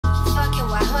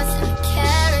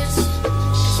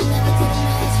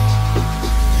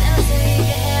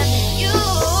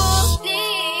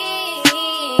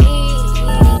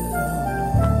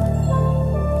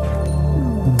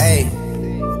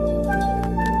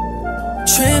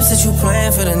Trips that you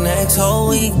plan for the next whole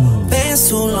week. Bands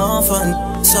too long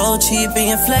for so cheap.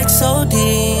 Being flex OD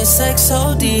and sex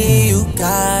OD. You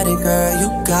got it, girl, you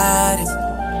got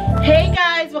it. Hey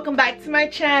guys, welcome back to my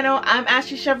channel. I'm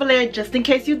Chevalier, just in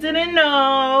case you didn't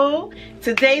know.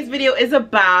 Today's video is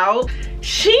about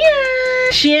Shein.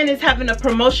 Shein is having a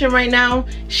promotion right now.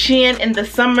 Shein in the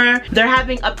summer, they're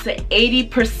having up to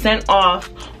 80% off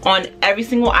on every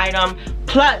single item.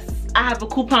 Plus, I have a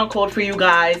coupon code for you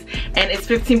guys and it's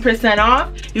 15% off.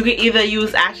 You can either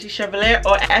use Chevalier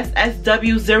or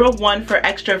SSW01 for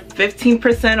extra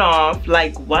 15% off.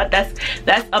 Like what?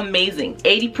 That's amazing.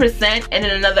 80% and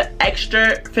then another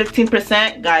extra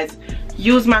 15%. Guys,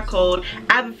 use my code.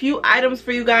 I have a few items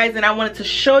for you guys and I wanted to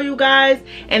show you guys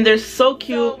and they're so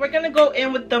cute. So we're gonna go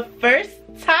in with the first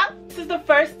top. This is the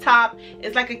first top.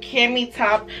 It's like a cami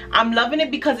top. I'm loving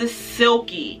it because it's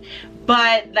silky.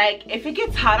 But like if it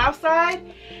gets hot outside,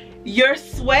 your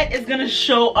sweat is gonna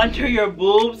show under your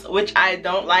boobs, which I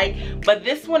don't like. But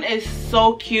this one is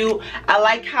so cute. I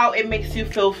like how it makes you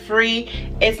feel free.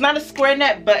 It's not a square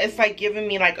neck, but it's like giving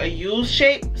me like a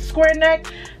U-shaped square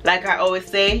neck. Like I always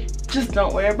say, just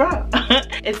don't wear a bra.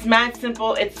 It's mad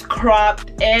simple, it's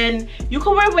cropped, and you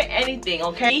can wear it with anything,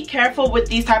 okay? Be careful with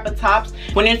these type of tops.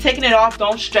 When you're taking it off,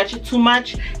 don't stretch it too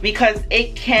much because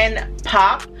it can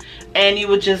pop. And you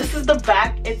would just, this is the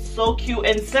back. It's so cute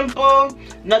and simple,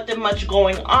 nothing much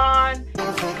going on.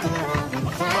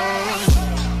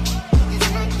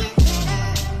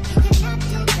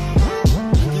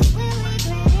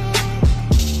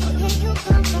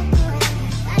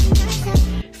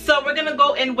 So we're gonna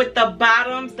go in with the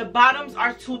bottoms. The bottoms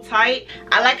are too tight.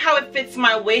 I like how it fits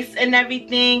my waist and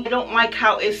everything. I don't like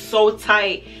how it's so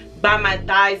tight by my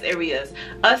thighs areas.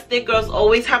 Us thick girls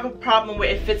always have a problem where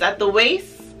it fits at the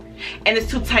waist and it's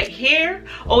too tight here,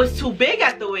 or it's too big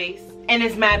at the waist and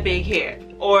it's mad big here,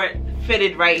 or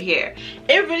fitted right here.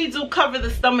 It really do cover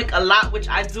the stomach a lot, which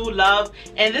I do love,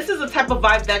 and this is the type of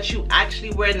vibe that you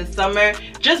actually wear in the summer.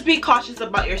 Just be cautious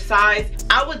about your size.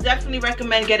 I would definitely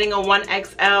recommend getting a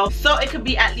 1XL so it could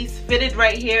be at least fitted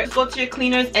right here. Just go to your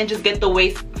cleaners and just get the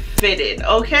waist fitted,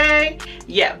 okay?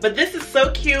 Yeah, but this is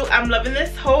so cute. I'm loving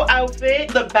this whole outfit.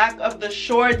 The back of the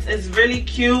shorts is really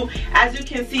cute. As you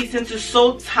can see, since it's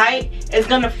so tight, it's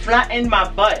gonna flatten my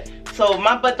butt. So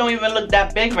my butt don't even look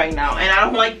that big right now, and I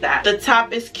don't like that. The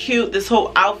top is cute. This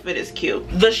whole outfit is cute.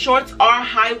 The shorts are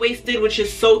high-waisted, which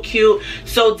is so cute.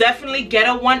 So definitely get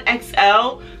a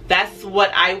 1XL. That's what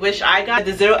I wish I got.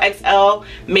 The 0XL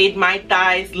made my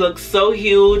thighs look so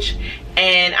huge,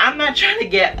 and I'm not trying to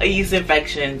get a yeast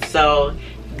infection, so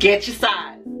get your size.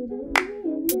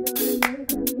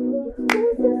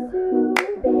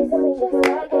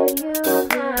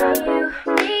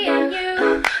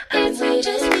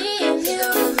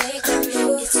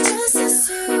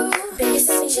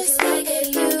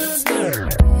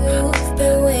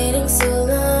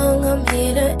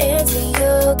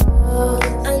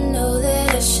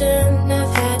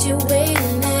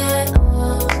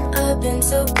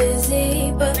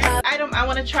 I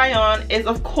want to try on is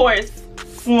of course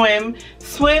swim.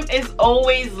 Swim is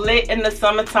always lit in the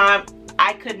summertime.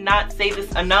 I could not say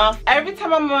this enough. Every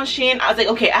time I'm on Shein, I was like,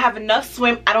 okay, I have enough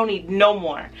swim, I don't need no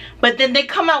more. But then they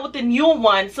come out with a new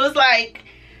one, so it's like,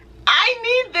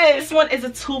 I need this. This one is a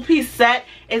 2-piece set.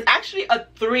 It's actually a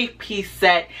 3-piece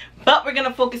set, but we're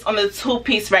gonna focus on the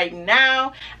 2-piece right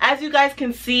now. As you guys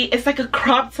can see, it's like a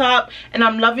crop top, and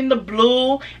I'm loving the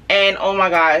blue, and oh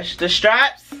my gosh, the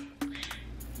straps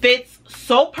fits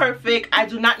so perfect. I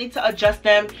do not need to adjust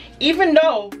them, even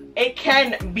though it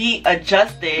can be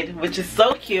adjusted, which is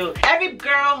so cute. Every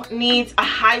girl needs a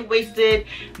high-waisted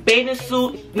bathing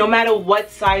suit, no matter what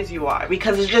size you are,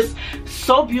 because it's just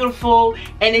so beautiful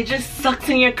and it just sucks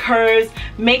in your curves,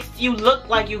 makes you look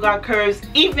like you got curves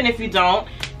even if you don't.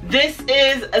 This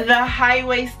is the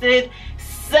high-waisted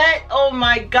set. Oh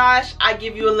my gosh, I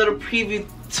give you a little preview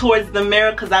towards the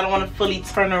mirror because I don't want to fully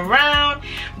turn around,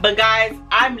 but guys,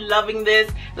 I'm loving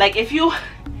this. Like, if you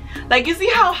like, you see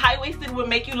how high-waisted would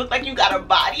make you look like you got a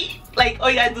body? Like, all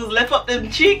you gotta do is lift up them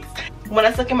cheeks. When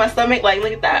I suck in my stomach, like,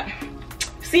 look at that.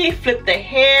 See, flip the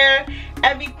hair,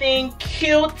 everything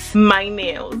cute. My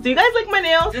nails, do you guys like my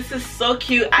nails? This is so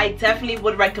cute. I definitely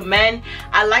would recommend.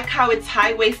 I like how it's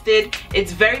high-waisted.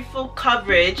 It's very full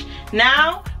coverage.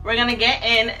 Now we're gonna get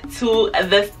into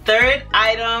the third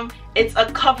item. It's a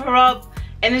cover-up,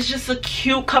 and it's just a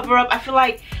cute cover-up. I feel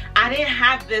like I didn't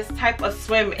have this type of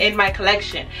swim in my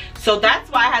collection, so that's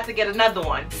why I had to get another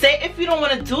one. Say if you don't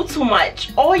want to do too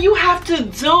much, all you have to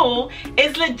do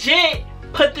is legit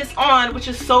put this on, which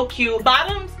is so cute.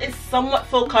 Bottoms is somewhat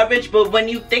full coverage, but when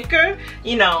you thicker,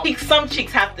 you know, some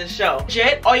cheeks have to show.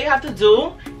 Legit, all you have to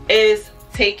do is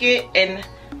take it and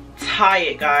tie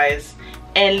it, guys,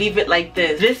 and leave it like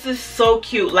this. This is so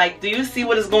cute. Like, do you see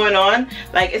what is going on?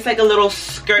 Like, it's like a little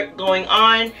skirt going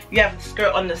on. You have the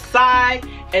skirt on the side,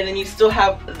 and then you still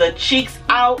have the cheeks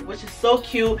out, which is so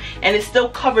cute, and it still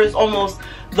covers almost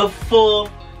the full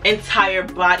entire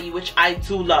body, which I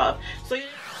do love. So you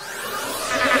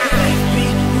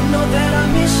know that I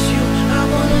miss you. I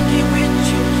wanna get with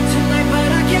you tonight,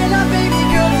 but I cannot, baby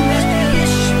girl, and that's the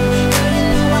issue. Girl, you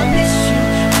know I miss you.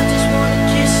 I just wanna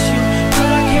kiss you,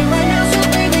 but I can't right now, so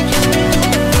baby, kiss me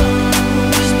through the phone.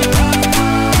 Kiss me through the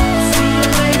phone. See you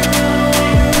later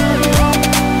on.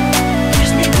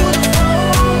 Kiss me through the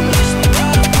phone. Kiss me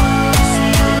through the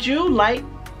phone. Did you like,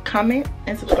 comment,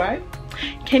 and subscribe?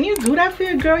 Can you do that for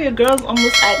your girl? Your girl's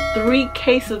almost at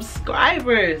 3K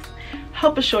subscribers.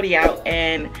 Help a shorty out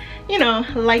and, you know,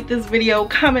 like this video,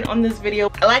 comment on this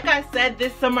video. Like I said,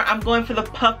 this summer I'm going for the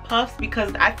puff puffs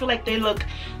because I feel like they look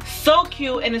so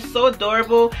cute and it's so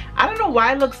adorable. I don't know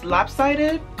why it looks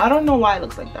lopsided. I don't know why it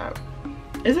looks like that.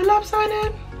 Is it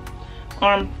lopsided?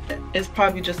 Or it's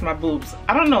probably just my boobs.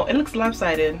 I don't know. It looks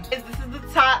lopsided. This is the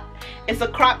top. It's a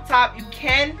crop top. You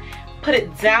can put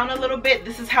it down a little bit.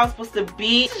 This is how it's supposed to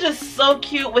be. It's just so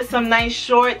cute with some nice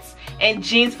shorts and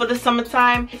jeans for the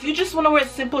summertime. If you just want to wear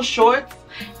simple shorts,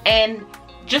 and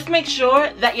just make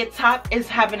sure that your top is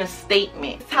having a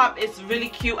statement. This top is really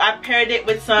cute. I paired it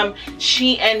with some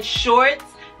Shein shorts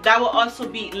that will also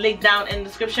be linked down in the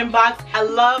description box. I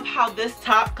love how this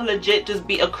top could legit just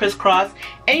be a crisscross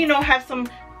and, you know, have some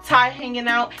tie hanging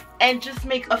out and just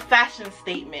make a fashion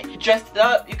statement. Dress it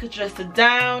up, you could dress it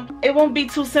down. It won't be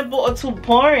too simple or too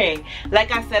boring.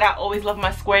 Like I said, I always love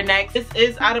my square necks. This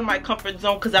is out of my comfort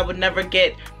zone because I would never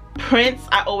get prints.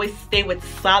 I always stay with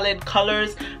solid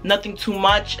colors, nothing too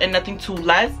much and nothing too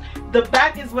less. The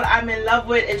back is what I'm in love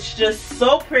with. It's just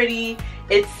so pretty.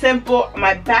 It's simple.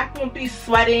 My back won't be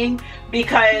sweating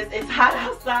because it's hot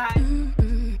outside.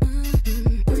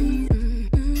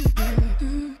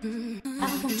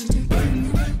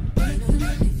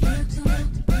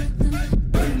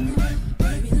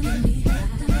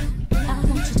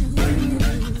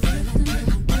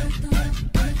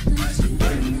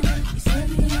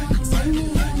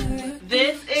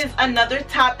 Another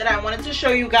top that I wanted to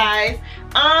show you guys.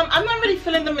 I'm not really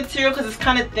feeling the material because it's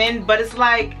kind of thin, but it's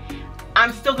like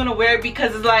I'm still gonna wear it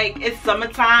because it's like it's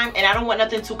summertime and I don't want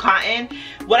nothing too cotton.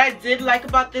 What I did like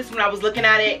about this when I was looking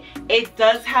at it, it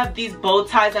does have these bow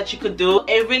ties that you could do.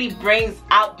 It really brings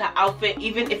out the outfit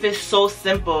even if it's so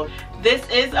simple. This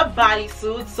is a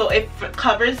bodysuit, so it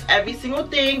covers every single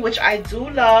thing, which I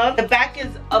do love. The back is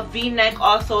a v-neck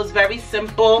also. It's very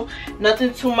simple,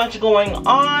 nothing too much going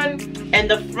on, and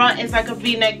the front is like a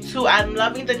v-neck too. I'm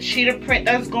loving the cheetah print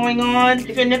that's going on.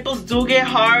 If your nipples do get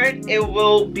hard, it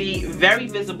will be very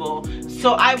visible,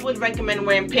 so I would recommend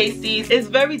wearing pasties. It's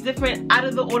very different, out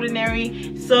of the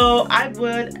ordinary, so I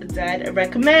would dead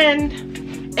recommend.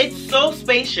 It's so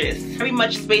spacious, very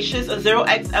much spacious. A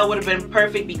 0XL would have been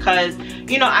perfect because,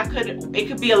 you know, it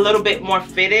could be a little bit more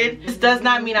fitted. This does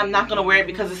not mean I'm not gonna wear it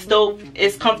because it still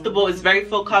is comfortable. It's very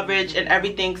full coverage and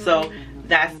everything, so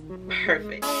that's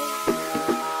perfect.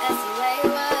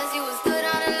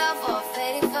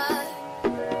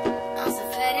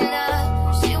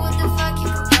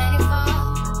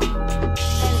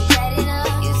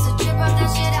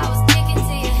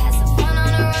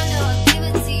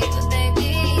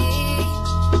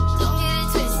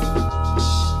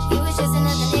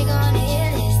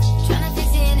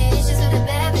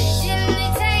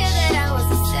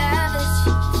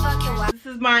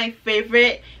 My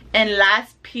favorite and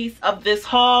last piece of this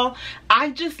haul.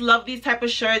 I just love these type of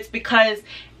shirts because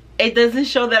it doesn't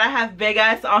show that I have big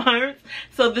ass arms,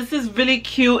 so this is really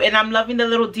cute, and I'm loving the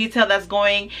little detail that's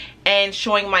going and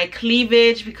showing my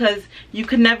cleavage because you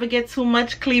can never get too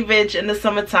much cleavage in the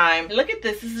summertime. Look at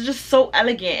this. This is just so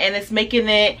elegant and it's making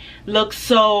it look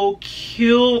so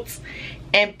cute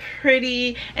and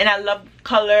pretty, and I love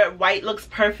color. White looks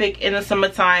perfect in the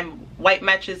summertime. White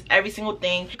matches every single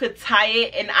thing. You could tie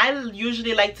it, and I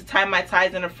usually like to tie my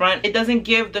ties in the front. It doesn't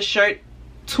give the shirt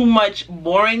too much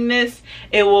boringness.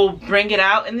 It will bring it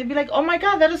out and they'll be like, oh my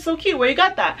god, that is so cute, where you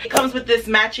got that? It comes with this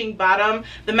matching bottom.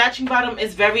 The matching bottom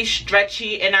is very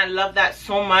stretchy and I love that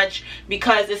so much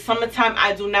because it's summertime.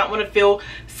 I do not want to feel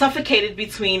suffocated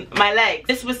between my legs.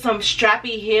 This with some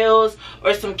strappy heels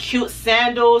or some cute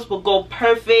sandals will go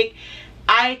perfect.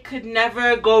 I could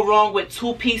never go wrong with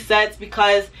two-piece sets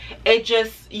because it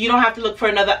just, you don't have to look for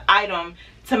another item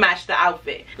to match the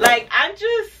outfit. Like, I'm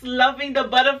just loving the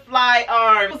butterfly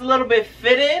arms. It's a little bit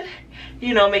fitted,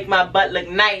 you know, make my butt look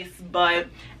nice, but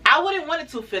I wouldn't want it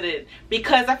too fitted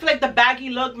because I feel like the baggy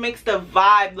look makes the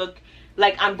vibe look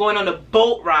like I'm going on a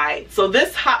boat ride. So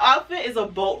this outfit is a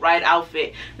boat ride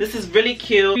outfit. This is really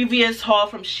cute. Previous haul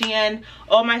from Shein.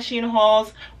 All my Shein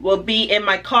hauls will be in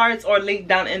my cards or linked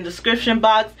down in the description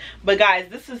box. But guys,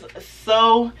 this is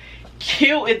so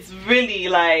cute. It's really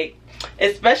like,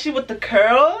 especially with the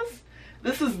curls,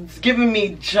 this is giving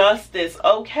me justice.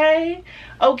 Okay,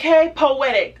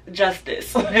 poetic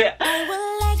justice. I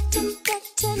would like to get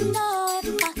to know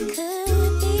if I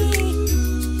could be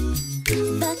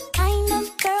the kind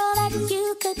of girl that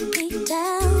you could be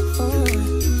down for.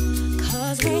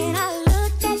 Cause when I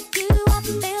look at you, I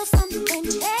feel something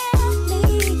tell me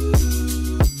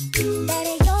that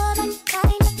you're the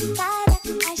kind of guy that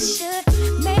I should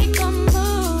make a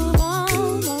move on.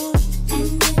 And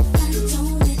if I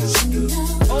don't let you know.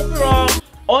 Overall,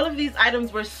 all of these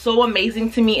items were so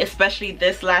amazing to me, especially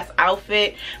this last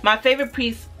outfit. My favorite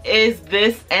piece is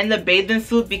this and the bathing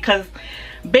suit, because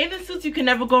bathing suits, you can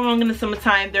never go wrong in the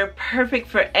summertime. They're perfect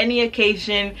for any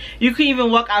occasion. You can even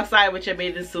walk outside with your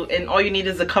bathing suit and all you need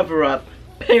is a cover up,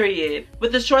 period.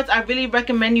 With the shorts, I really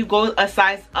recommend you go a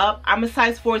size up. I'm a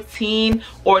size 14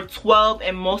 or 12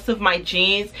 in most of my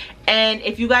jeans, and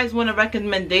if you guys want a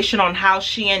recommendation on how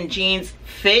Shein jeans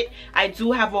fit, I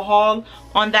do have a haul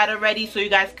on that already, so you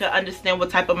guys can understand what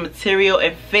type of material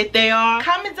and fit they are.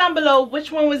 Comment down below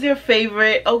which one was your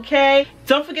favorite, okay?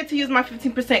 Don't forget to use my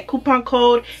 15% coupon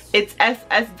code. It's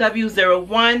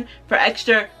SSW01 for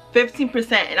extra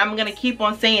 15%, and I'm gonna keep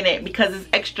on saying it because it's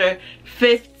extra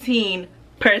 15%,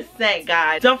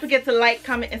 guys. Don't forget to like,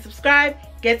 comment, and subscribe.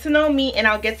 Get to know me and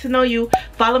I'll get to know you.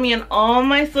 Follow me on all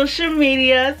my social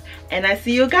medias, and I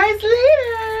see you guys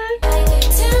later.